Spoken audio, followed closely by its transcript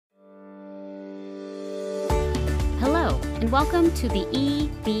and welcome to the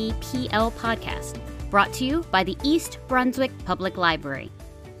EBPL podcast, brought to you by the East Brunswick Public Library.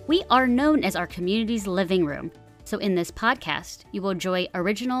 We are known as our community's living room, so in this podcast, you will enjoy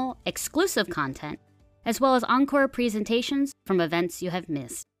original, exclusive content, as well as encore presentations from events you have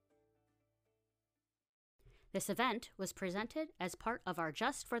missed. This event was presented as part of our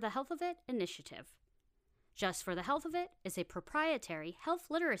Just for the Health of It initiative. Just for the Health of It is a proprietary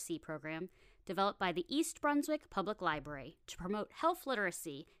health literacy program developed by the East Brunswick Public Library to promote health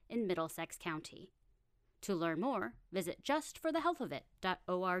literacy in Middlesex County. To learn more, visit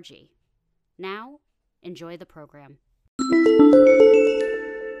justforthehealthofit.org. Now, enjoy the program.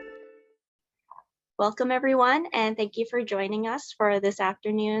 Welcome, everyone, and thank you for joining us for this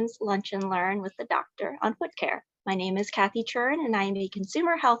afternoon's Lunch and Learn with the Doctor on Foot Care. My name is Kathy Churn, and I am a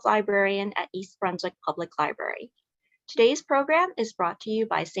Consumer Health Librarian at East Brunswick Public Library. Today's program is brought to you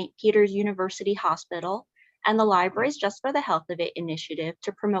by St. Peter's University Hospital and the library's Just for the Health of It initiative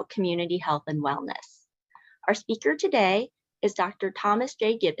to promote community health and wellness. Our speaker today is Dr. Thomas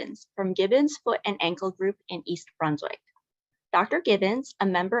J. Gibbons from Gibbons Foot and Ankle Group in East Brunswick. Dr. Gibbons, a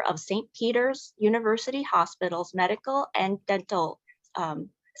member of St. Peter's University Hospital's medical and dental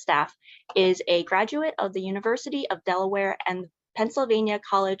staff, is a graduate of the University of Delaware and Pennsylvania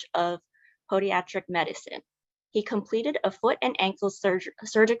College of Podiatric Medicine. He completed a foot and ankle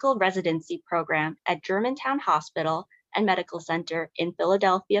surgical residency program at Germantown Hospital and Medical Center in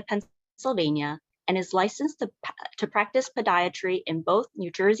Philadelphia, Pennsylvania, and is licensed to practice podiatry in both New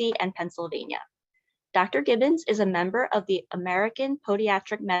Jersey and Pennsylvania. Dr. Gibbons is a member of the American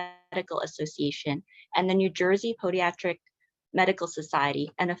Podiatric Medical Association and the New Jersey Podiatric Medical Society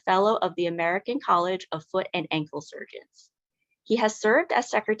and a fellow of the American College of Foot and Ankle Surgeons. He has served as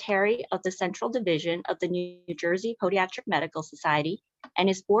secretary of the Central Division of the New Jersey Podiatric Medical Society and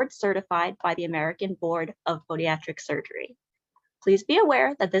is board certified by the American Board of Podiatric Surgery. Please be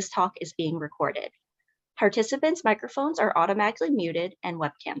aware that this talk is being recorded. Participants' microphones are automatically muted and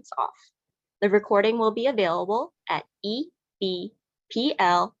webcams off. The recording will be available at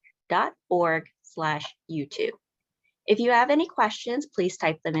ebpl.org/YouTube. If you have any questions, please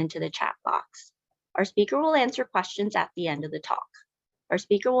type them into the chat box. Our speaker will answer questions at the end of the talk. Our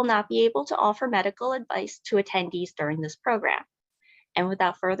speaker will not be able to offer medical advice to attendees during this program. And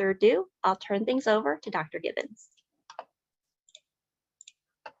without further ado, I'll turn things over to Dr. Gibbons.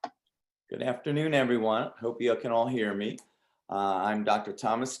 Good afternoon, everyone. Hope you can all hear me. I'm Dr.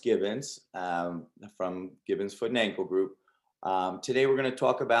 Thomas Gibbons from Gibbons Foot and Ankle Group. Today we're going to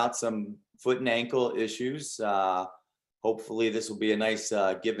talk about some foot and ankle issues. Hopefully this will be a nice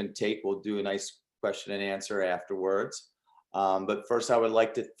give and take. We'll do a nice question and answer afterwards. But first I would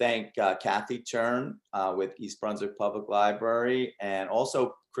like to thank Kathy Churn with East Brunswick Public Library and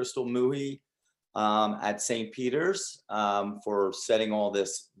also Crystal Muhi at St. Peter's for setting all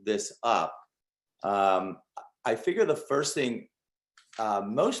this up. I figure the first thing,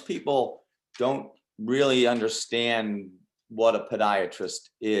 most people don't really understand what a podiatrist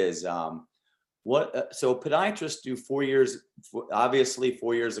is. So podiatrists do 4 years, obviously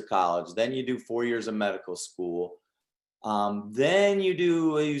 4 years of college, then you do 4 years of medical school. Then you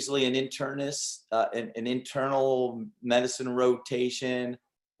do usually an internist, an internal medicine rotation,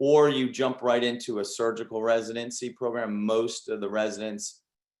 or you jump right into a surgical residency program. Most of the residents,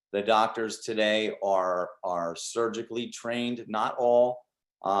 the doctors today are surgically trained, not all.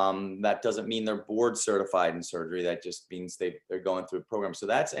 That doesn't mean they're board certified in surgery. That just means they're going through a program. So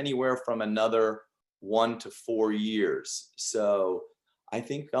that's anywhere from another 1 to 4 years. So I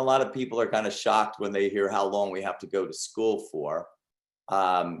think a lot of people are kind of shocked when they hear how long we have to go to school for.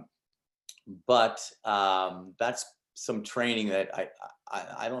 But that's some training that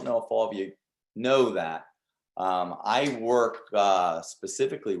I don't know if all of you know that. I work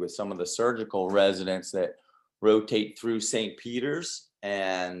specifically with some of the surgical residents that rotate through St. Peter's,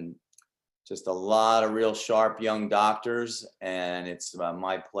 and just a lot of real sharp young doctors, and it's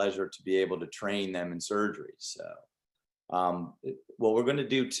my pleasure to be able to train them in surgery. So what we're going to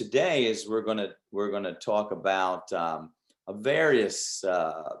do today is we're going to talk about a various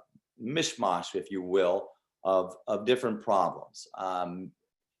mishmash, if you will, of different problems.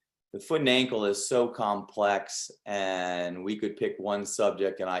 The foot and ankle is so complex, and we could pick one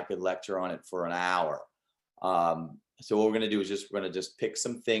subject and I could lecture on it for an hour. So what we're going to do is we're going to pick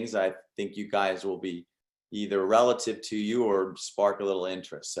some things I think you guys will be either relative to you or spark a little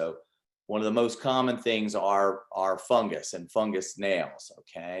interest. So one of the most common things are fungus and fungus nails.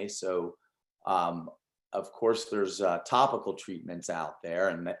 Okay, so of course there's topical treatments out there,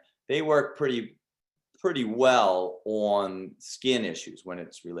 and they work pretty well on skin issues when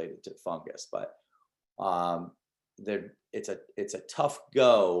it's related to fungus, but it's a tough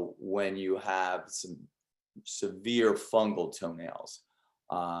go when you have some severe fungal toenails.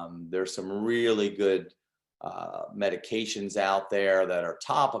 There's some really good medications out there that are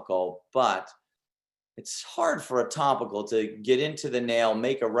topical, but it's hard for a topical to get into the nail,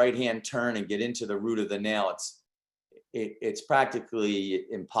 make a right-hand turn, and get into the root of the nail. It's practically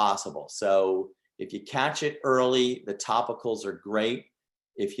impossible. So if you catch it early, the topicals are great.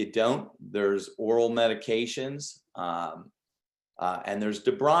 If you don't, there's oral medications, and there's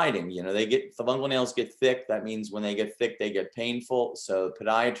debriding. You know, the fungal nails get thick. That means when they get thick, they get painful. So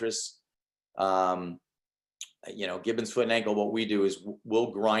podiatrists, Gibbons foot and ankle, what we do is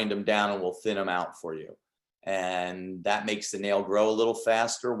we'll grind them down and we'll thin them out for you. And that makes the nail grow a little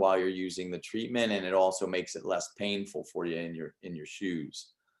faster while you're using the treatment. And it also makes it less painful for you in your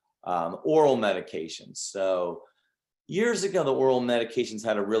shoes. Oral medications. So years ago, the oral medications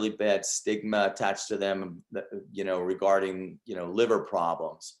had a really bad stigma attached to them, regarding, liver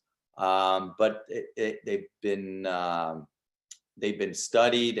problems. But they've been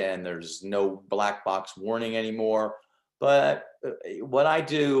studied, and there's no black box warning anymore. But what I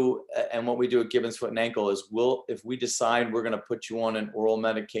do and what we do at Gibbons Foot and Ankle is if we decide we're going to put you on an oral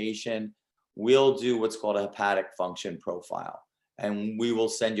medication, we'll do what's called a hepatic function profile. And we will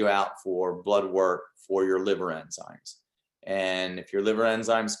send you out for blood work for your liver enzymes. And if your liver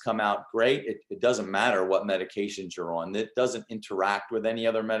enzymes come out great, it doesn't matter what medications you're on. It doesn't interact with any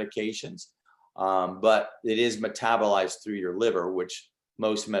other medications, but it is metabolized through your liver, which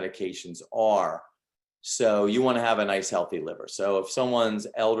most medications are. So you want to have a nice, healthy liver. So if someone's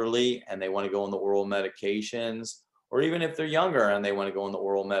elderly and they want to go on the oral medications, or even if they're younger and they want to go on the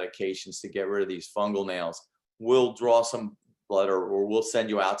oral medications to get rid of these fungal nails, we'll draw some blood or we'll send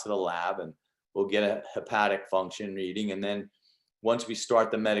you out to the lab and we'll get a hepatic function reading. And then once we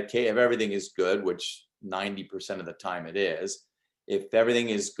start the medication, if everything is good, which 90% of the time it is, if everything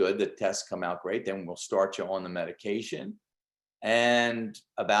is good, the tests come out great, then we'll start you on the medication. And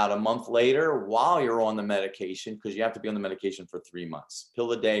about a month later, while you're on the medication, because you have to be on the medication for 3 months,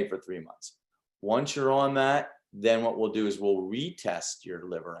 pill a day for 3 months. Once you're on that, then what we'll do is we'll retest your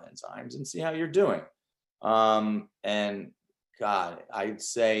liver enzymes and see how you're doing. And God, I'd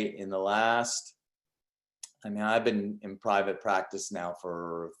say I've been in private practice now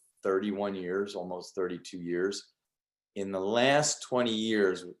for 31 years, almost 32 years. In the last 20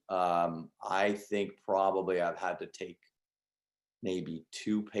 years, I think probably I've had to take maybe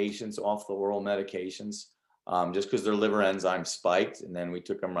 2 patients off the oral medications, just because their liver enzymes spiked, and then we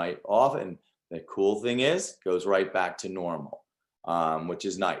took them right off. And the cool thing is, it goes right back to normal, which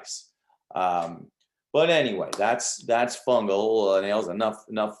is nice. But anyway, that's fungal nails. Enough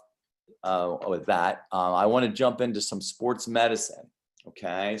with that. I want to jump into some sports medicine.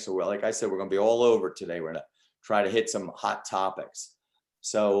 Okay, so like I said, we're going to be all over today. We're going to try to hit some hot topics.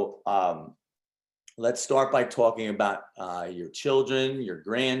 So let's start by talking about your children, your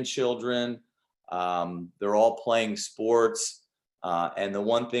grandchildren. They're all playing sports. And the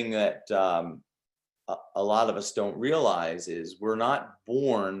one thing that a lot of us don't realize is we're not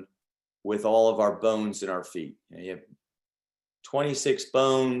born with all of our bones in our feet. You have 26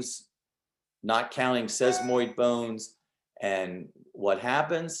 bones, not counting sesamoid bones. And what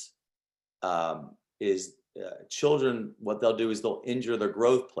happens is children, what they'll do is they'll injure their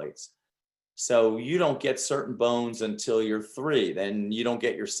growth plates. So you don't get certain bones until you're 3. Then you don't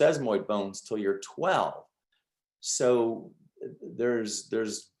get your sesamoid bones till you're 12. So there's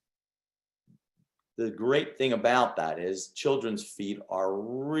the great thing about that is children's feet are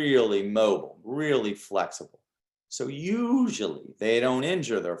really mobile, really flexible. So usually they don't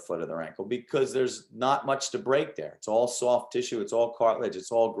injure their foot or their ankle because there's not much to break there. It's all soft tissue, it's all cartilage,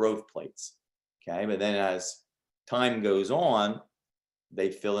 it's all growth plates. Okay, but then as time goes on, they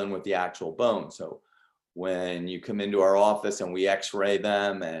fill in with the actual bone. So when you come into our office and we x-ray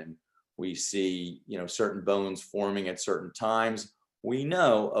them and we see, certain bones forming at certain times, we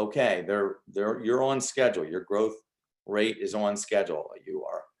know, okay, you're on schedule. Your growth rate is on schedule. You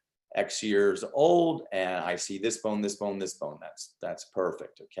are X years old and I see this bone, this bone, this bone. That's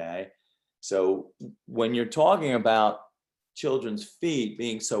perfect. Okay. So when you're talking about children's feet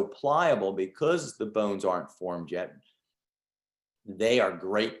being so pliable because the bones aren't formed yet, they are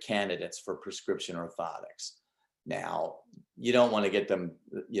great candidates for prescription orthotics. Now, you don't want to get them,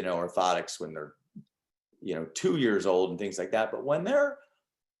 orthotics when they're 2 years old and things like that. But when they're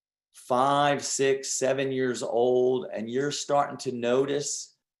 5, 6, 7 years old, and you're starting to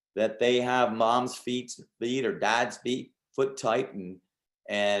notice that they have mom's feet or dad's foot type,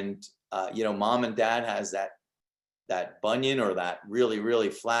 and mom and dad has that bunion or that really, really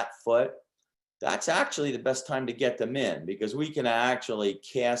flat foot, that's actually the best time to get them in, because we can actually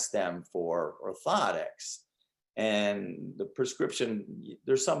cast them for orthotics. And the prescription,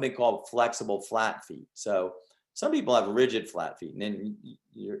 there's something called flexible flat feet. So some people have rigid flat feet, and then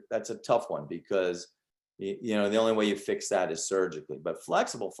that's a tough one, because the only way you fix that is surgically. But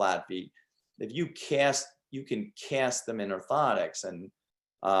flexible flat feet, if you can cast them in orthotics, and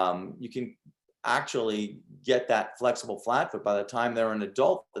you can actually get that flexible flat foot by the time they're an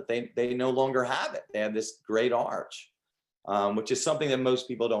adult, that they no longer have it. They have this great arch, which is something that most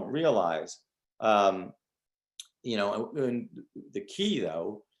people don't realize. And the key,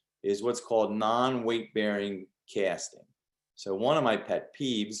 though, is what's called non-weight bearing casting. So one of my pet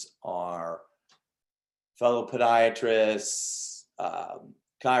peeves are fellow podiatrists,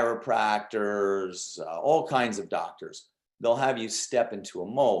 chiropractors, all kinds of doctors. They'll have you step into a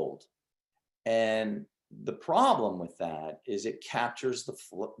mold. And the problem with that is it captures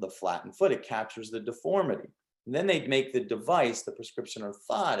the flattened foot, it captures the deformity. And then they make the device, the prescription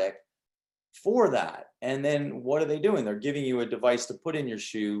orthotic, for that. And then what are they doing? They're giving you a device to put in your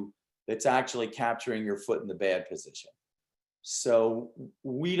shoe that's actually capturing your foot in the bad position. So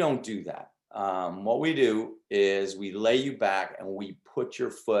we don't do that. What we do is we lay you back and we put your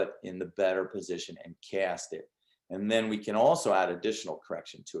foot in the better position and cast it. And then we can also add additional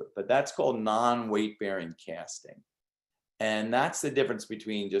correction to it, but that's called non-weight bearing casting. And that's the difference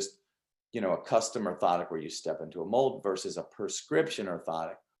between just, a custom orthotic where you step into a mold versus a prescription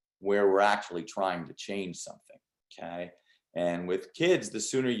orthotic where we're actually trying to change something. Okay. And with kids, the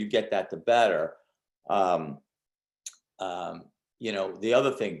sooner you get that, the better. The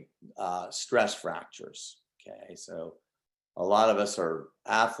other thing, stress fractures. Okay. So a lot of us are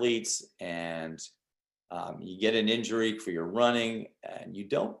athletes, and you get an injury for your running, and you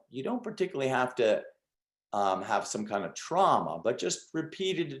don't particularly have to have some kind of trauma, but just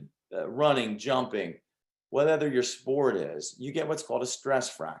repeated running, jumping, whatever your sport is, you get what's called a stress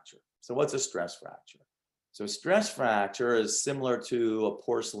fracture. So what's a stress fracture? So stress fracture is similar to a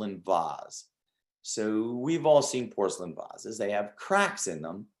porcelain vase. So we've all seen porcelain vases. They have cracks in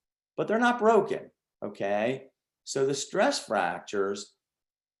them, but they're not broken. Okay. So the stress fractures,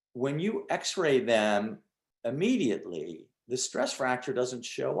 when you x-ray them immediately, the stress fracture doesn't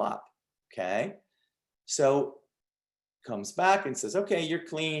show up. Okay. So comes back and says, okay, you're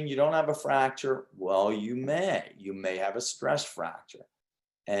clean. You don't have a fracture. Well, you may have a stress fracture.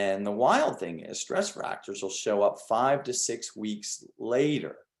 And the wild thing is stress fractures will show up 5 to 6 weeks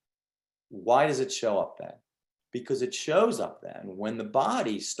later. Why does it show up then? Because it shows up then when the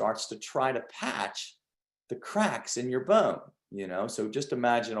body starts to try to patch the cracks in your bone, So just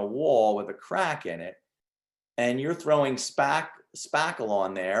imagine a wall with a crack in it, and you're throwing spackle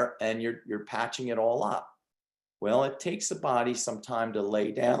on there, and you're patching it all up. Well, it takes the body some time to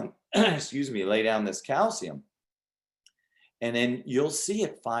lay down, lay down this calcium. And then you'll see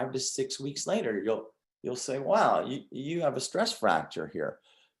it 5 to 6 weeks later. You'll say, wow, you have a stress fracture here.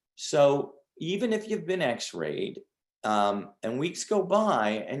 So even if you've been x-rayed and weeks go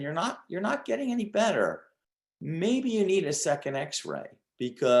by and you're not getting any better, maybe you need a second x-ray,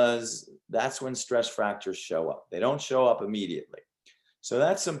 because that's when stress fractures show up. They don't show up immediately. So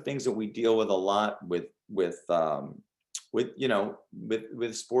that's some things that we deal with a lot with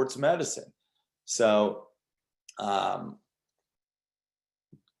sports medicine. So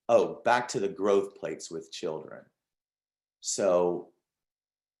back to the growth plates with children. So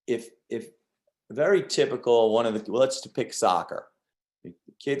if very typical, let's pick soccer. The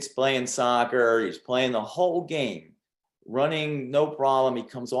kid's playing soccer, he's playing the whole game, running, no problem. He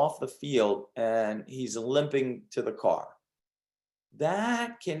comes off the field and he's limping to the car.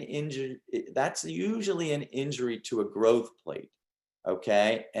 That's usually an injury to a growth plate.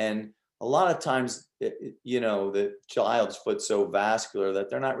 Okay. And a lot of times, the child's foot's so vascular that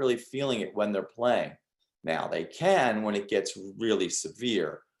they're not really feeling it when they're playing. Now they can when it gets really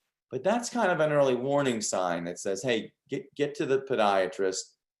severe, but that's kind of an early warning sign that says, hey, get to the podiatrist,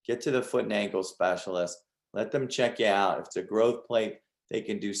 get to the foot and ankle specialist, let them check you out. If it's a growth plate, they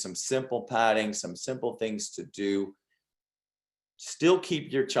can do some simple padding, some simple things to do. Still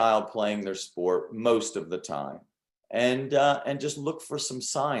keep your child playing their sport most of the time. And just look for some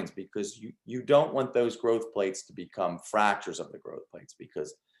signs, because you don't want those growth plates to become fractures of the growth plates,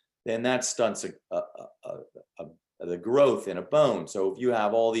 because then that stunts the growth in a bone. So if you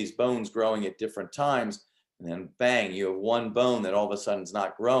have all these bones growing at different times, and then bang, you have one bone that all of a sudden is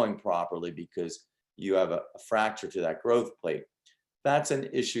not growing properly because you have a fracture to that growth plate, that's an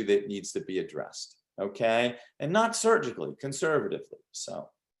issue that needs to be addressed. Okay. And not surgically, conservatively. So,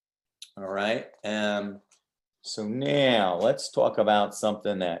 all right. So now let's talk about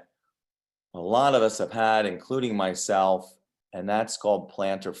something that a lot of us have had, including myself, and that's called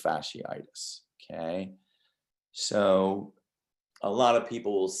plantar fasciitis. Okay. So a lot of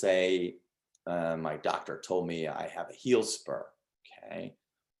people will say, my doctor told me I have a heel spur. Okay.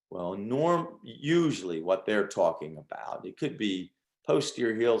 Well, usually what they're talking about, it could be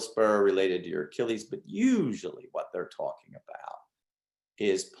posterior heel spur related to your Achilles, but usually what they're talking about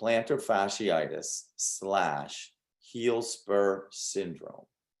is plantar fasciitis / heel spur syndrome.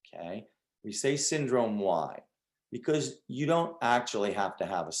 Okay. We say syndrome, why? Because you don't actually have to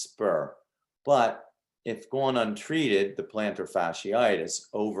have a spur, but if gone untreated, the plantar fasciitis,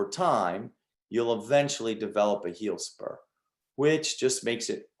 over time, you'll eventually develop a heel spur, which just makes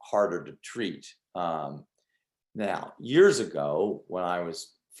it harder to treat. Now, years ago, when I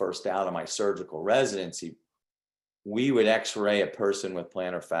was first out of my surgical residency, we would x-ray a person with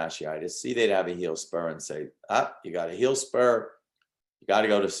plantar fasciitis, see they'd have a heel spur and say, you got a heel spur, you got to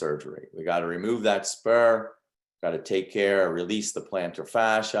go to surgery. We got to remove that spur, got to take care, release the plantar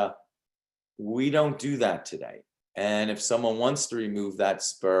fascia. We don't do that today. And if someone wants to remove that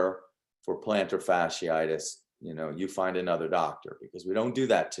spur for plantar fasciitis, you find another doctor, because we don't do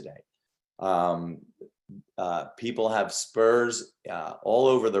that today. People have spurs all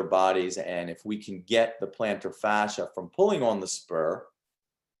over their bodies, and if we can get the plantar fascia from pulling on the spur,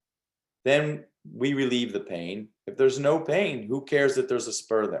 then we relieve the pain. If there's no pain, who cares that there's a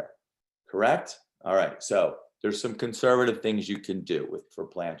spur there? Correct? All right. So there's some conservative things you can do for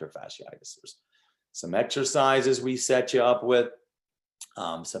plantar fasciitis. There's some exercises we set you up with,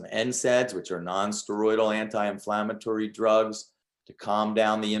 some NSAIDs, which are non-steroidal anti-inflammatory drugs to calm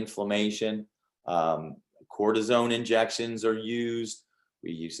down the inflammation. Cortisone injections are used.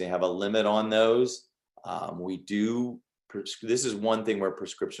 We usually have a limit on those. This is one thing where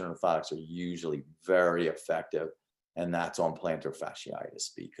prescription orthotics are usually very effective, and that's on plantar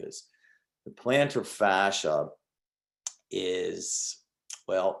fasciitis, because the plantar fascia is,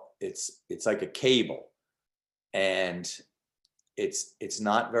 it's like a cable, and it's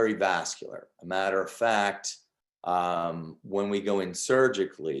not very vascular. A matter of fact, when we go in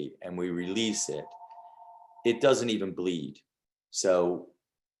surgically and we release it, it doesn't even bleed. So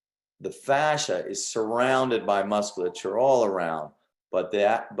the fascia is surrounded by musculature all around, but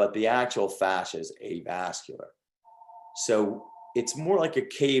the actual fascia is avascular. So it's more like a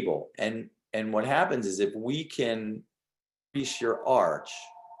cable. And what happens is, if we can increase your arch,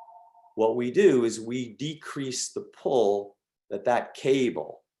 what we do is we decrease the pull that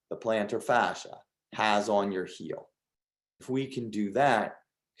cable, the plantar fascia, has on your heel. If we can do that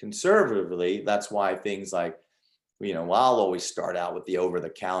conservatively, that's why things like, I'll always start out with the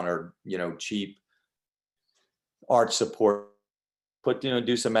over-the-counter, cheap arch support,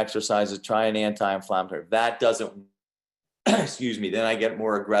 do some exercises, try an anti-inflammatory. If that doesn't, excuse me, then I get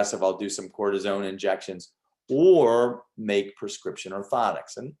more aggressive. I'll do some cortisone injections or make prescription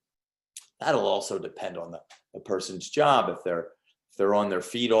orthotics. And that'll also depend on the person's job. If they're on their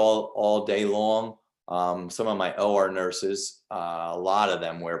feet all day long, some of my OR nurses, a lot of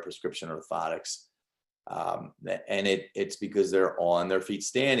them wear prescription orthotics. And it's because they're on their feet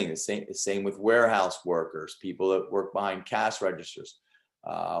standing. The same with warehouse workers, people that work behind cash registers,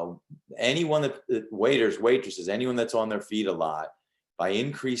 anyone waiters, waitresses, anyone that's on their feet a lot. By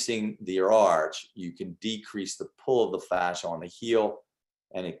increasing your arch, you can decrease the pull of the fascia on the heel,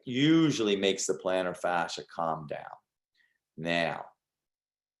 and it usually makes the plantar fascia calm down. Now,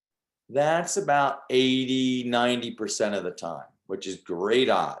 that's about 80-90% of the time, which is great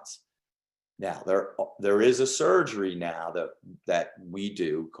odds. Now, there is a surgery now that we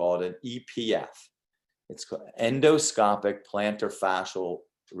do called an EPF. It's called endoscopic plantar fascial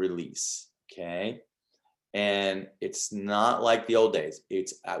release. Okay. And it's not like the old days.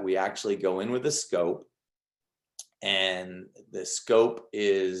 We actually go in with a scope, and the scope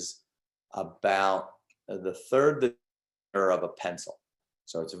is about the third of a pencil.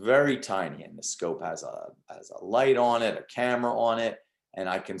 So it's very tiny, and the scope has a light on it, a camera on it, and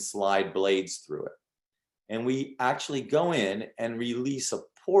I can slide blades through it. And we actually go in and release a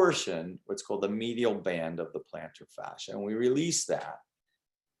portion, what's called the medial band of the plantar fascia, and we release that.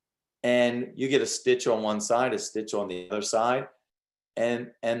 And you get a stitch on one side, a stitch on the other side,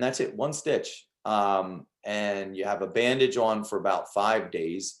 and that's it, one stitch. And you have a bandage on for about 5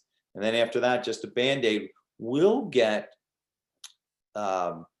 days. And then after that, just a Band-Aid. We'll get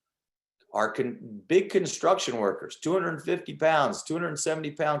our big construction workers, 250 pounds,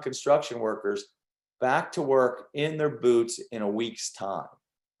 270 pound construction workers, back to work in their boots in a week's time.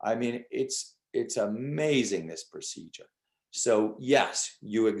 I mean, it's amazing, this procedure. So yes,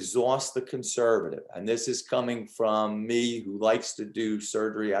 you exhaust the conservative, and this is coming from me, who likes to do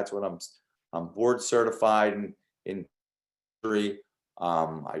surgery. That's what I'm I'm board certified in surgery.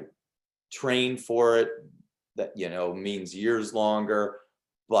 I trained for it. That, means years longer,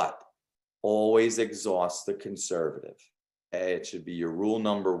 but always exhaust the conservative. Okay? It should be your rule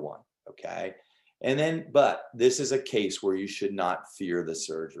number one. Okay. And then, but this is a case where you should not fear the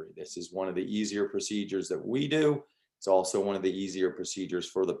surgery. This is one of the easier procedures that we do. It's also one of the easier procedures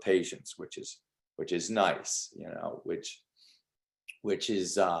for the patients, which is nice, which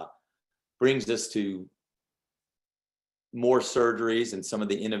is brings us to more surgeries and some of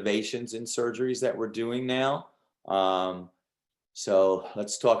the innovations in surgeries that we're doing now. So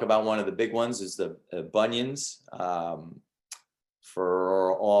let's talk about one of the big ones is the bunions.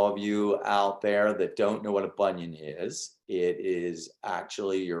 For all of you out there that don't know what a bunion is, it is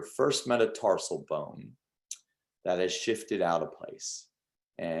actually your first metatarsal bone that has shifted out of place.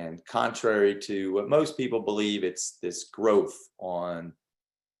 And contrary to what most people believe, it's this growth on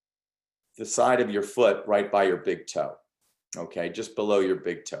the side of your foot right by your big toe. Okay, just below your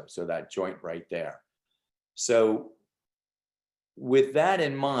big toe. So that joint right there. So with that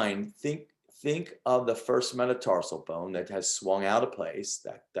in mind, think of the first metatarsal bone that has swung out of place.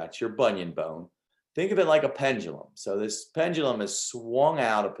 That's your bunion bone. Think of it like a pendulum. So this pendulum has swung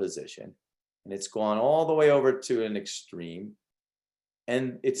out of position and it's gone all the way over to an extreme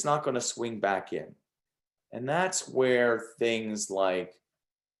and it's not going to swing back in. And that's where things like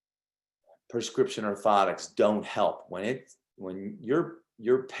prescription orthotics don't help. When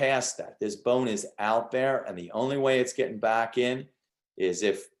you're past that, this bone is out there and the only way it's getting back in is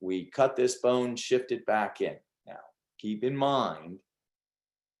if we cut this bone, shift it back in. Now, keep in mind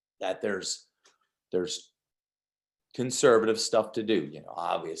that there's conservative stuff to do.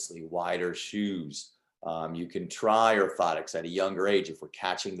 Obviously wider shoes. You can try orthotics at a younger age if we're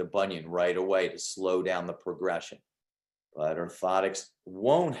catching the bunion right away to slow down the progression. But orthotics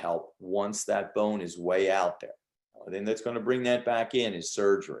won't help once that bone is way out there. The only thing that's going to bring that back in is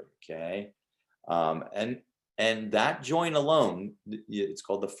surgery. Okay, and that joint alone, it's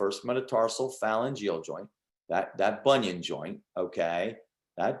called the first metatarsal phalangeal joint. That bunion joint. Okay,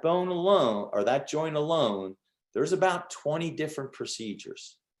 that bone alone or that joint alone, there's about 20 different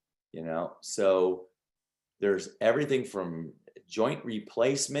procedures. So there's everything from joint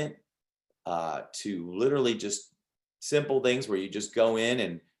replacement to literally just simple things where you just go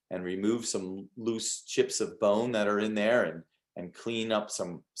in and remove some loose chips of bone that are in there and clean up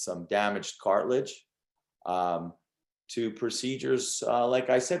some damaged cartilage, to procedures like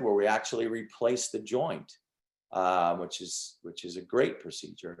I said, where we actually replace the joint, which is a great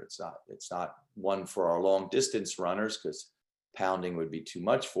procedure. It's not one for our long distance runners because pounding would be too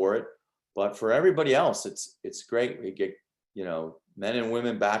much for it, but for everybody else, it's great. We get men and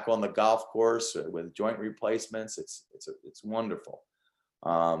women back on the golf course with joint replacements. It's wonderful.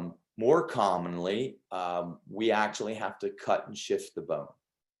 More commonly, we actually have to cut and shift the bone.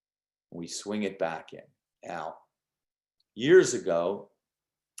 We swing it back in. Now, years ago,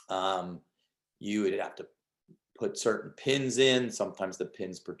 you would have to put certain pins in. Sometimes the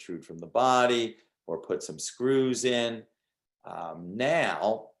pins protrude from the body, or put some screws in.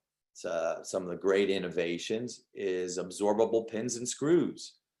 Now, some of the great innovations is absorbable pins and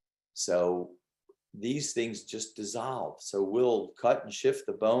screws. So these things just dissolve. So we'll cut and shift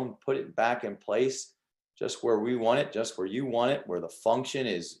the bone, put it back in place just where we want it, just where you want it, where the function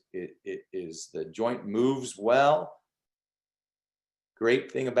is the joint moves well.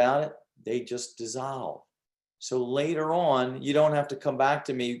 Great thing about it, they just dissolve. So later on, you don't have to come back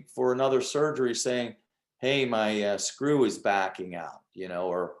to me for another surgery saying, hey, my screw is backing out,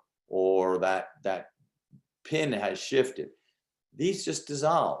 or that pin has shifted. These just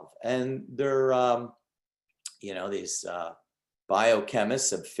dissolve, and they're, these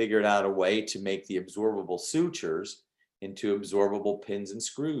biochemists have figured out a way to make the absorbable sutures into absorbable pins and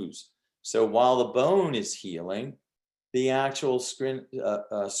screws. So while the bone is healing, the actual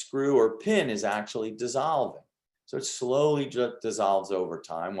screw or pin is actually dissolving. So it slowly dissolves over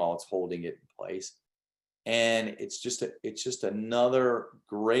time while it's holding it in place. And it's just another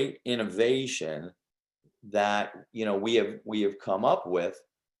great innovation that we have come up with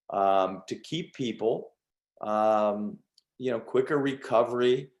to keep people quicker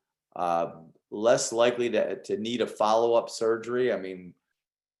recovery, less likely to need a follow-up surgery. I mean,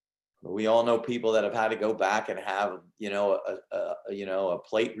 we all know people that have had to go back and have a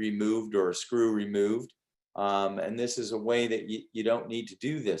plate removed or a screw removed, and this is a way that you don't need to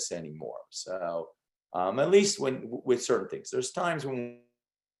do this anymore. So at least with certain things, there's times when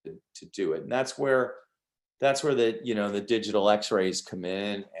to do it, and that's where the digital X-rays come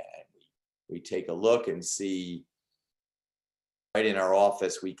in, and we take a look and see right in our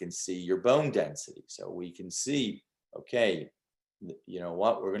office, we can see your bone density. So we can see, okay, you know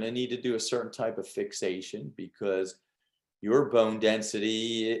what, we're going to need to do a certain type of fixation because your bone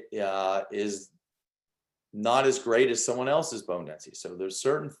density is not as great as someone else's bone density. So there's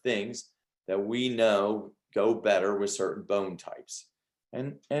certain things that we know go better with certain bone types.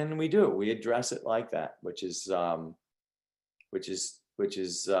 And we address it like that, which is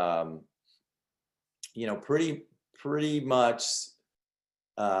you know, pretty much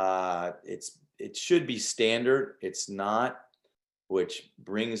it should be standard. It's not, which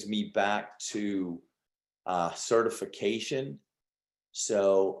brings me back to certification.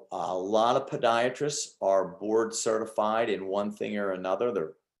 So a lot of podiatrists are board certified in one thing or another.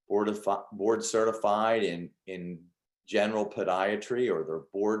 They're board certified in general podiatry, or they're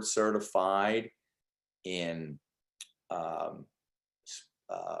board certified in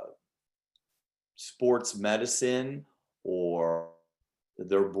sports medicine, or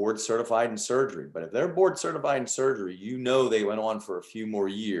they're board certified in surgery. But if they're board certified in surgery, you know they went on for a few more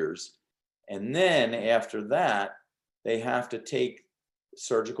years. And then after that, they have to take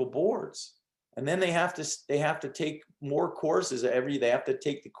surgical boards. And then they have to take more courses they have to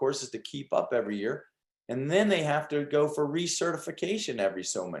take the courses to keep up every year. And then they have to go for recertification every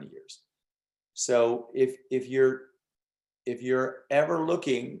so many years. So if you're ever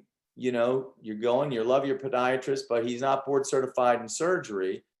looking, you know, you love your podiatrist, but he's not board certified in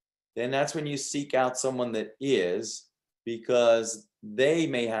surgery, then that's when you seek out someone that is, because they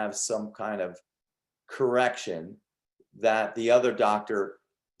may have some kind of correction that the other doctor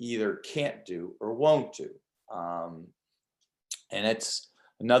either can't do or won't do. And it's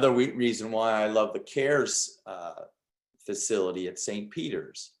another reason why I love the CARES facility at St.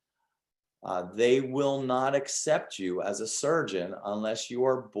 Peter's. They will not accept you as a surgeon unless you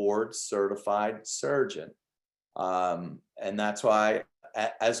are board certified surgeon. And that's why,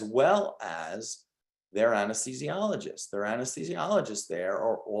 as well as their anesthesiologists. Their anesthesiologists there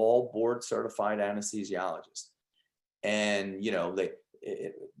are all board certified anesthesiologists. And, you know,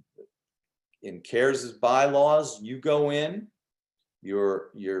 in CARES' bylaws, you go in,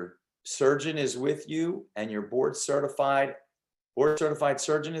 your surgeon is with you, and your board certified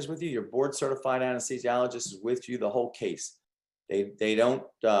surgeon is with you, your board certified anesthesiologist is with you the whole case. They don't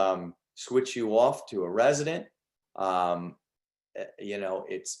switch you off to a resident. You know,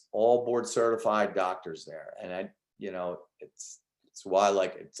 it's all board certified doctors there. And you know, it's why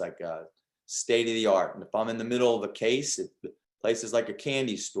it's like a state of the art. And if I'm in the middle of a case, the place is like a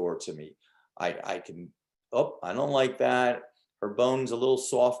candy store to me. I can, I don't like that. Her bone's a little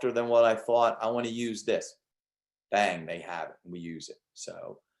softer than what I thought. I want to use this. Bang, they have it. We use it.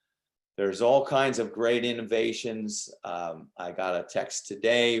 So there's all kinds of great innovations. I got a text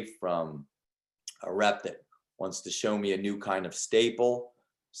today from a rep that wants to show me a new kind of staple.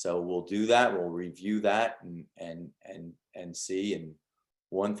 So we'll do that. We'll review that and see. And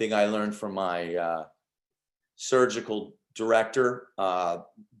one thing I learned from my surgical director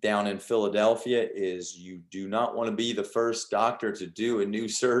down in Philadelphia is you do not want to be the first doctor to do a new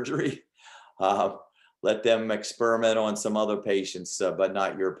surgery. Let them experiment on some other patients, but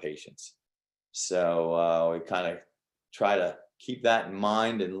not your patients. So we kind of try to keep that in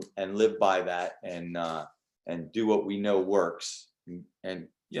mind and live by that, and do what we know works, and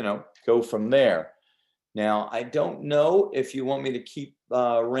you know, go from there. Now, I don't know if you want me to keep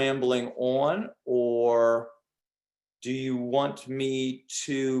rambling on, or do you want me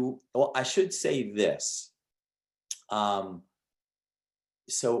to, well, I should say this. So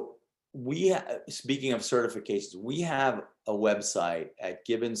speaking of certifications, we have a website at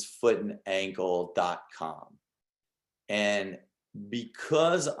gibbonsfootandankle.com. And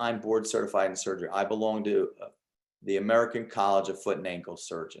because I'm board certified in surgery, I belong to the American College of Foot and Ankle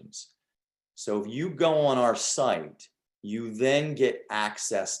Surgeons. So if you go on our site, you then get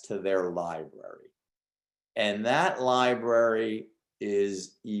access to their library. And that library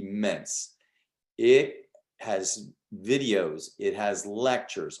is immense. It has videos, it has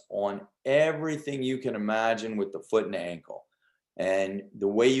lectures on everything you can imagine with the foot and ankle. And the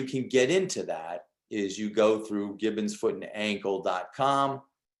way you can get into that is you go through gibbonsfootandankle.com,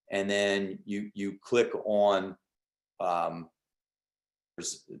 and then you click on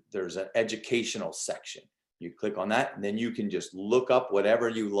there's an educational section. You click on that, and then you can just look up whatever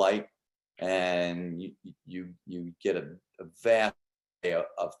you like, and you get a vast array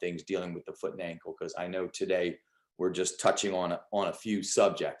of things dealing with the foot and ankle, because I know today we're just touching on a few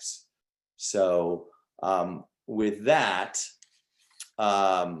subjects. So with that,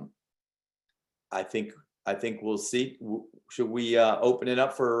 I think we'll see. Should we open it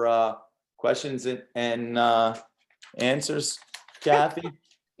up for questions and answers? Kathy?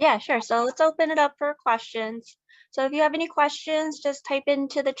 Yeah, sure. So let's open it up for questions. So if you have any questions, just type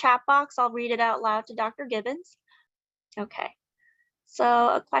into the chat box. I'll read it out loud to Dr. Gibbons. Okay. So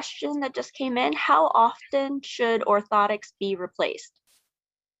a question that just came in, how often should orthotics be replaced?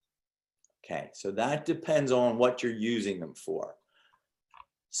 Okay, so that depends on what you're using them for.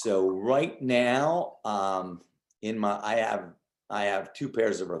 So right now, I have two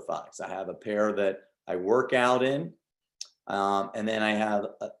pairs of orthotics. I have a pair that I work out in, and then I have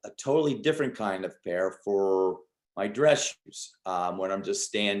a totally different kind of pair for my dress shoes, when I'm just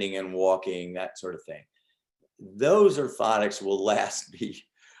standing and walking, that sort of thing. Those orthotics will last me,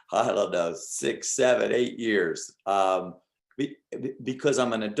 I don't know, 6, 7, 8 years, because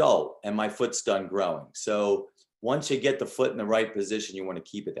I'm an adult and my foot's done growing. So once you get the foot in the right position, you want to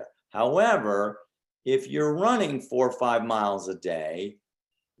keep it there. However, if you're running 4 or 5 miles a day,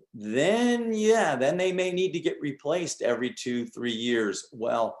 then they may need to get replaced every 2, 3 years.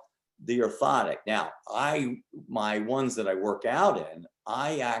 Well, the orthotic. Now, my ones that I work out in,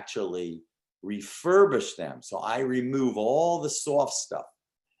 I actually refurbish them. So I remove all the soft stuff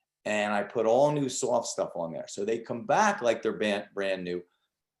and I put all new soft stuff on there. So they come back like they're brand new.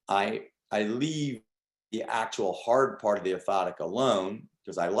 I leave the actual hard part of the orthotic alone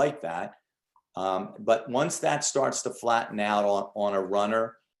because I like that. But once that starts to flatten out on a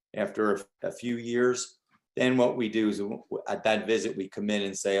runner after a few years, then what we do is at that visit, we come in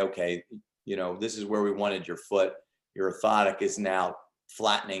and say, okay, this is where we wanted your foot. Your orthotic is now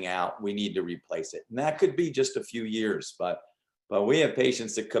flattening out. We need to replace it. And that could be just a few years, but we have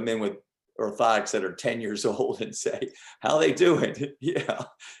patients that come in with orthotics that are 10 years old and say, how they doing? Yeah.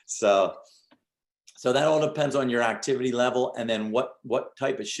 So that all depends on your activity level and then what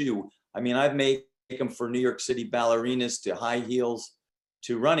type of shoe. I mean, I've made them for New York City ballerinas to high heels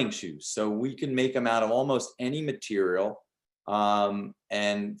to running shoes. So we can make them out of almost any material. And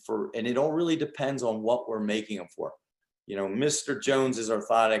it all really depends on what we're making them for. Mr. Jones's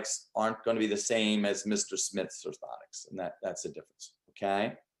orthotics aren't going to be the same as Mr. Smith's orthotics. And that's the difference.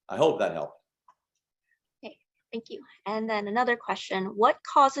 Okay. I hope that helped. Okay, thank you. And then another question, what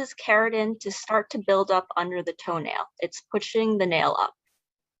causes keratin to start to build up under the toenail? It's pushing the nail up.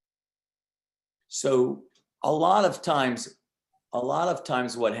 So a lot of times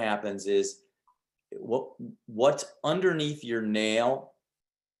what happens is what's underneath your nail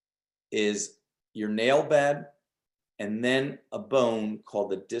is your nail bed and then a bone called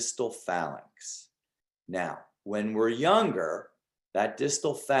the distal phalanx. Now, when we're younger, that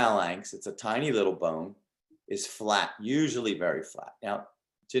distal phalanx, it's a tiny little bone, is flat, usually very flat. Now,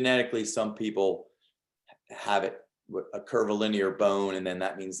 genetically, some people have it a curvilinear bone, and then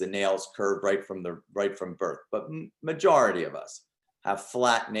that means the nail's curved right from birth. But majority of us have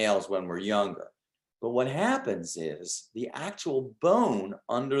flat nails when we're younger. But what happens is the actual bone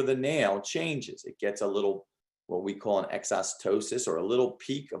under the nail changes. It gets a little, what we call an exostosis, or a little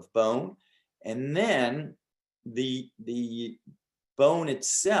peak of bone. And then the bone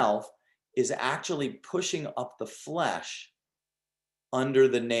itself is actually pushing up the flesh under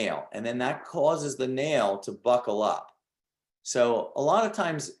the nail. And then that causes the nail to buckle up. So a lot of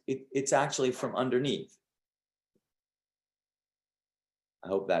times it's actually from underneath. I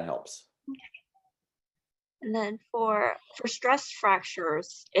hope that helps. And then for stress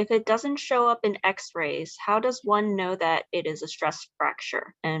fractures, if it doesn't show up in x-rays, how does one know that it is a stress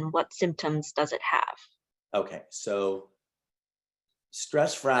fracture and what symptoms does it have? Okay, so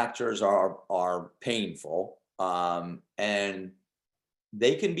stress fractures are painful, and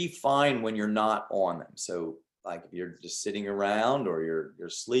they can be fine when you're not on them. So like if you're just sitting around or you're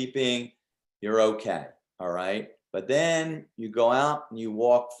sleeping, you're okay, all right? But then you go out and you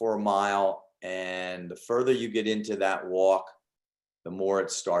walk for a mile, and the further you get into that walk, the more it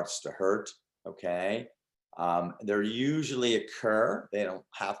starts to hurt, okay? They usually occur, they don't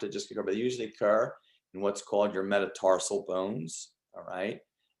have to just occur, but they usually occur in what's called your metatarsal bones, all right?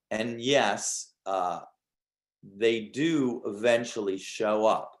 And yes, they do eventually show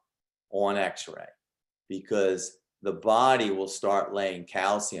up on x-ray because the body will start laying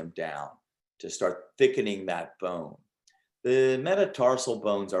calcium down to start thickening that bone. The metatarsal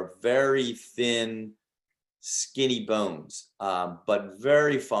bones are very thin, skinny bones, but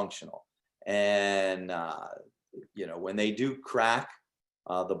very functional. And, when they do crack,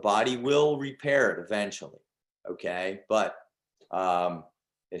 the body will repair it eventually, okay? But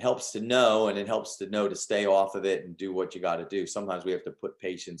it helps to know, and it helps to know to stay off of it and do what you got to do. Sometimes we have to put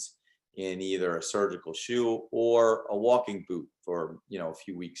patients in either a surgical shoe or a walking boot for, a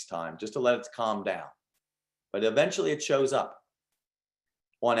few weeks' time, just to let it calm down. But eventually it shows up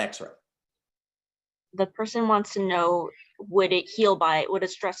on x-ray. the person wants to know, would a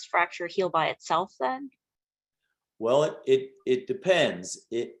stress fracture heal by itself then? Well, it depends.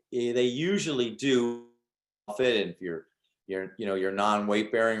 They usually do fit, and if you're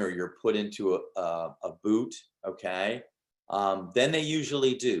non-weight bearing or you're put into a boot, okay, then they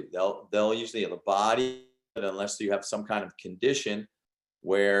usually do. They'll usually have a body, but unless you have some kind of condition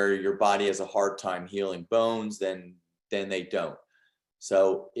where your body has a hard time healing bones, then they don't.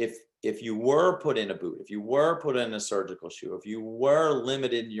 So if you were put in a boot, if you were put in a surgical shoe, if you were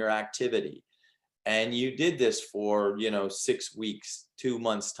limited in your activity, and you did this for 6 weeks, 2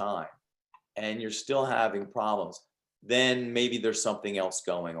 months time, and you're still having problems, then maybe there's something else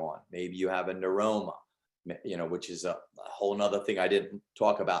going on. Maybe you have a neuroma, which is a whole nother thing I didn't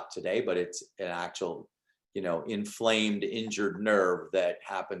talk about today, but it's an actual inflamed, injured nerve that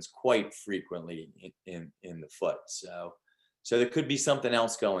happens quite frequently in the foot. So there could be something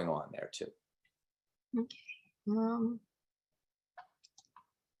else going on there too. Okay. Let's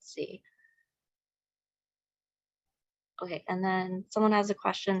see. Okay, and then someone has a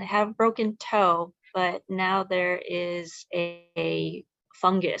question. They have broken toe, but now there is a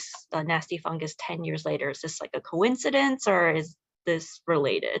fungus, a nasty fungus 10 years later. Is this like a coincidence or is this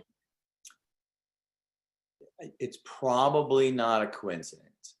related? It's probably not a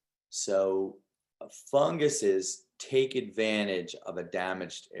coincidence. So funguses take advantage of a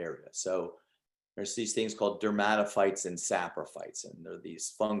damaged area. So there's these things called dermatophytes and saprophytes, and they're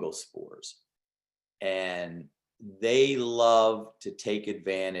these fungal spores. And they love to take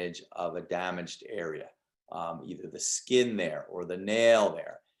advantage of a damaged area, either the skin there or the nail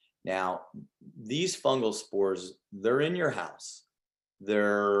there. Now, these fungal spores, they're in your house.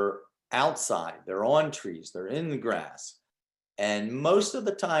 They're outside, they're on trees, they're in the grass. And most of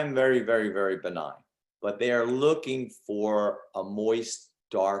the time, very, very, very benign. But they are looking for a moist,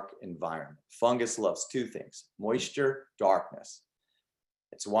 dark environment. Fungus loves two things: moisture, darkness.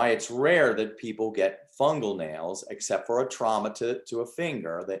 It's why it's rare that people get fungal nails, except for a trauma to a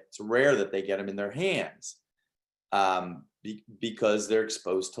finger. It's rare that they get them in their hands because they're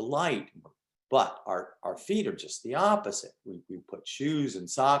exposed to light. But our feet are just the opposite. We put shoes and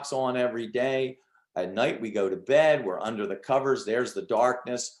socks on every day. At night, we go to bed, we're under the covers. There's the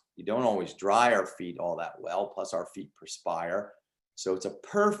darkness. We don't always dry our feet all that well, plus our feet perspire. So it's a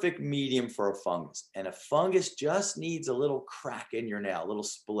perfect medium for a fungus. And a fungus just needs a little crack in your nail, a little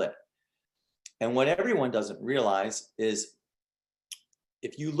split. And what everyone doesn't realize is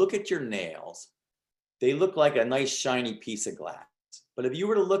if you look at your nails, they look like a nice shiny piece of glass. But if you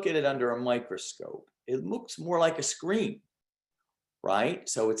were to look at it under a microscope, it looks more like a screen, right?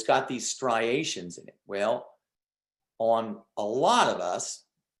 So it's got these striations in it. Well, on a lot of us,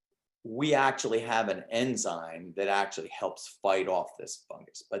 we actually have an enzyme that actually helps fight off this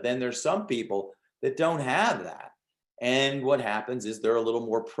fungus. But then there's some people that don't have that. And what happens is they're a little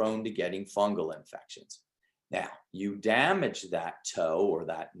more prone to getting fungal infections. Now, you damage that toe or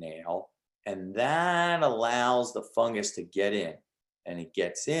that nail, and that allows the fungus to get in. And it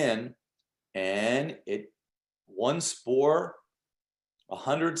gets in, and one spore,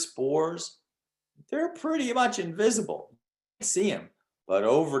 100 spores, they're pretty much invisible. You can't see them. But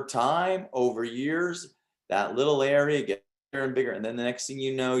over time, over years, that little area gets bigger and bigger. And then the next thing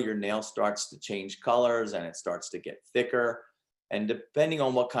you know, your nail starts to change colors and it starts to get thicker. And depending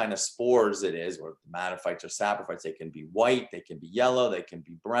on what kind of spores it is, or dermatophytes or saprophytes, they can be white, they can be yellow, they can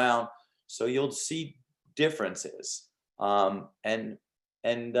be brown. So you'll see differences. Yeah,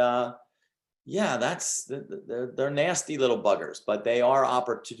 they're nasty little buggers, but they are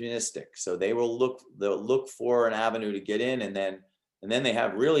opportunistic. So they'll look for an avenue to get in, and then they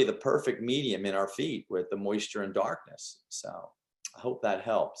have really the perfect medium in our feet with the moisture and darkness. So I hope that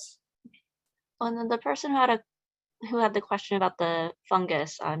helps. And then the person who had the question about the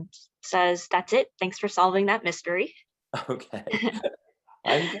fungus says, "That's it. Thanks for solving that mystery." Okay,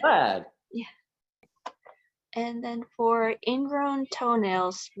 I'm glad. Yeah. And then for ingrown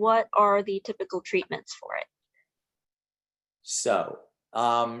toenails, what are the typical treatments for it? So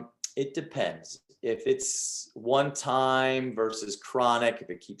it depends. If it's one time versus chronic, if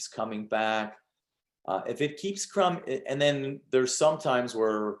it keeps coming back, if it keeps and then there's sometimes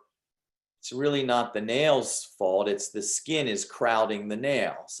where it's really not the nail's fault, it's the skin is crowding the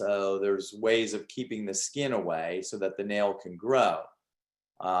nail. So there's ways of keeping the skin away so that the nail can grow.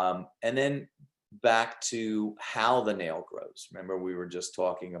 And then back to how the nail grows. Remember, we were just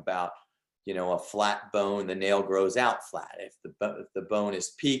talking about, a flat bone, the nail grows out flat. If the bone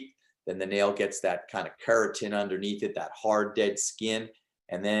is peaked, then the nail gets that kind of keratin underneath it, that hard, dead skin,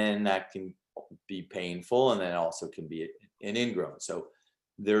 and then that can be painful, and then also can be an ingrown. So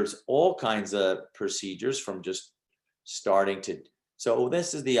there's all kinds of procedures from just starting to. So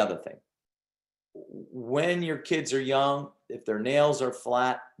this is the other thing. When your kids are young, if their nails are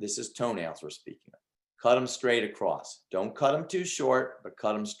flat, this is toenails we're speaking of. Cut them straight across. Don't cut them too short, but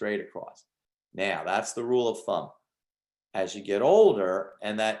cut them straight across. Now, that's the rule of thumb. As you get older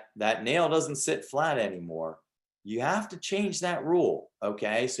and that nail doesn't sit flat anymore, you have to change that rule,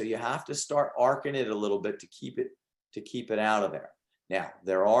 okay? So you have to start arcing it a little bit to keep it out of there. Now,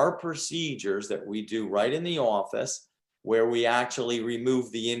 there are procedures that we do right in the office where we actually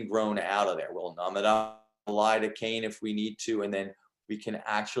remove the ingrown out of there. We'll numb it up, lidocaine if we need to, and then we can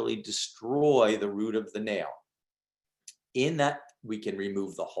actually destroy the root of the nail. In that, we can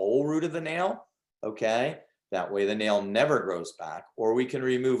remove the whole root of the nail, okay? That way the nail never grows back, or we can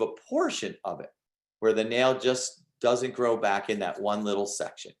remove a portion of it where the nail just doesn't grow back in that one little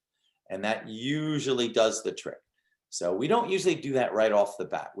section. And that usually does the trick. So we don't usually do that right off the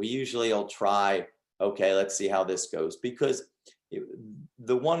bat. We usually will try, okay, let's see how this goes, because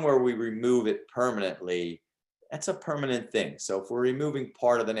the one where we remove it permanently, that's a permanent thing. So if we're removing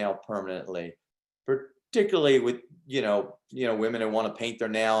part of the nail permanently, particularly with, women who want to paint their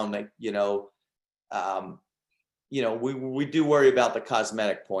nail and we do worry about the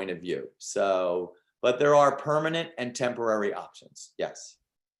cosmetic point of view. So, but there are permanent and temporary options. Yes.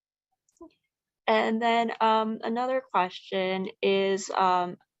 And then another question is,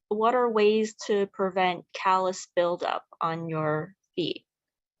 what are ways to prevent callus buildup on your feet?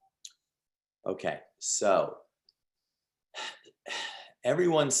 Okay, so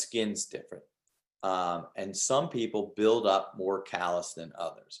everyone's skin's different. And some people build up more callus than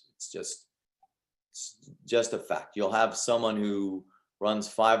others. It's just a fact. You'll have someone who runs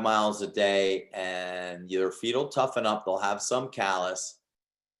 5 miles a day and their feet will toughen up. They'll have some callus.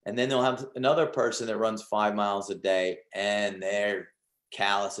 And then they'll have another person that runs 5 miles a day and their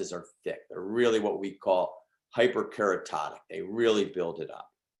calluses are thick. They're really what we call hyperkeratotic. They really build it up.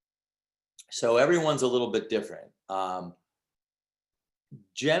 So everyone's a little bit different.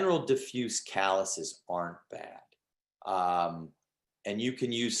 General diffuse calluses aren't bad. And you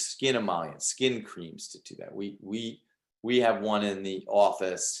can use skin emollient, skin creams to do that. We have one in the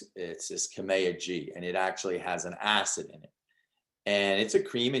office. It's this Kamea G, and it actually has an acid in it. And it's a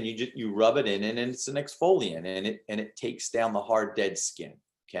cream, and you rub it in, and it's an exfoliant, and it takes down the hard, dead skin.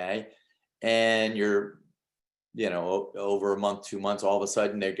 Okay, and you're, over a month, 2 months, all of a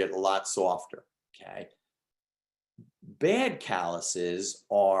sudden they get a lot softer. Okay, bad calluses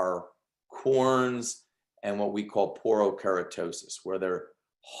are corns and what we call porokeratosis, where they're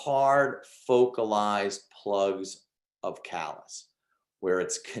hard, focalized plugs of callus, where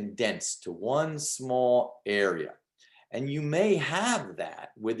it's condensed to one small area. And you may have that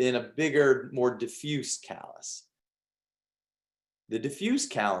within a bigger, more diffuse callus. The diffuse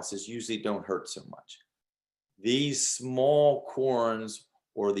calluses usually don't hurt so much. These small corns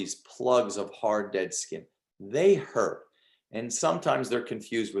or these plugs of hard, dead skin, they hurt. And sometimes they're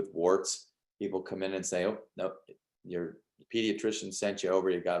confused with warts. People come in and say, oh, no, your pediatrician sent you over,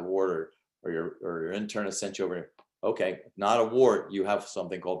 you got a wart, or your internist sent you over. Okay, not a wart, you have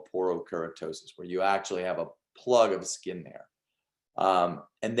something called porokeratosis, where you actually have a plug of skin there.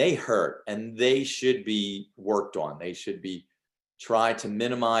 And they hurt, and they should be worked on. They should be tried to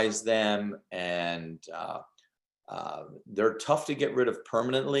minimize them, and they're tough to get rid of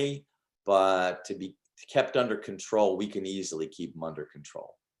permanently, but to be kept under control, we can easily keep them under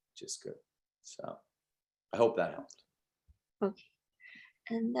control, which is good. So I hope that helped. Okay.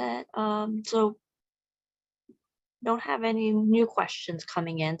 And then, so don't have any new questions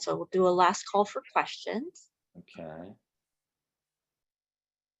coming in, so we'll do a last call for questions. Okay.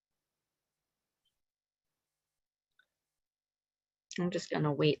 I'm just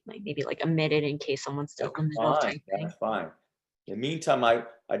gonna wait maybe like a minute in case someone's still in the middle of typing. That's fine. In the meantime, I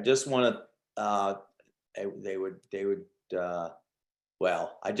just want to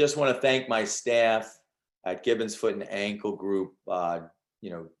I just want to thank my staff at Gibbons Foot and Ankle Group.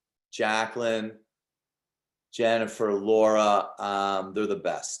 Jacqueline, Jennifer, Laura, they're the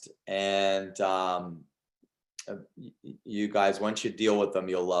best. And you guys, once you deal with them,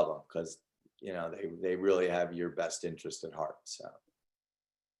 you'll love them, because they really have your best interest at heart. So.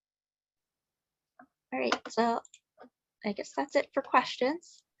 All right, so I guess that's it for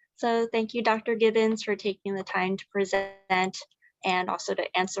questions. So thank you, Dr. Gibbons, for taking the time to present and also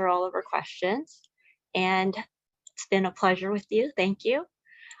to answer all of our questions. And it's been a pleasure with you. Thank you.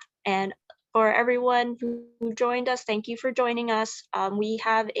 And for everyone who joined us, thank you for joining us. We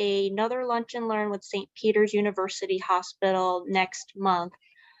have another Lunch and Learn with St. Peter's University Hospital next month,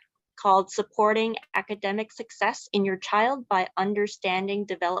 called Supporting Academic Success in Your Child by Understanding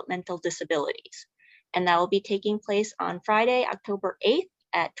Developmental Disabilities. And that will be taking place on Friday, October 8th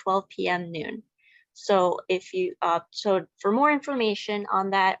at 12 p.m. noon. So for more information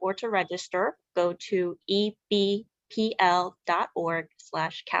on that or to register, go to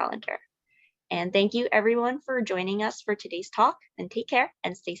ebpl.org/calendar. And thank you everyone for joining us for today's talk, and take care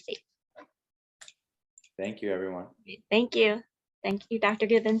and stay safe. Thank you, everyone. Thank you. Thank you, Dr.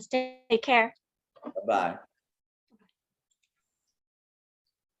 Gibbons. Take care. Bye-bye.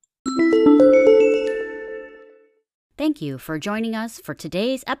 Thank you for joining us for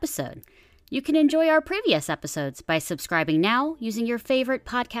today's episode. You can enjoy our previous episodes by subscribing now using your favorite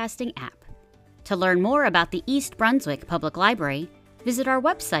podcasting app. To learn more about the East Brunswick Public Library, visit our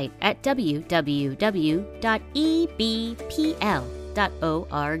website at www.ebpl.org.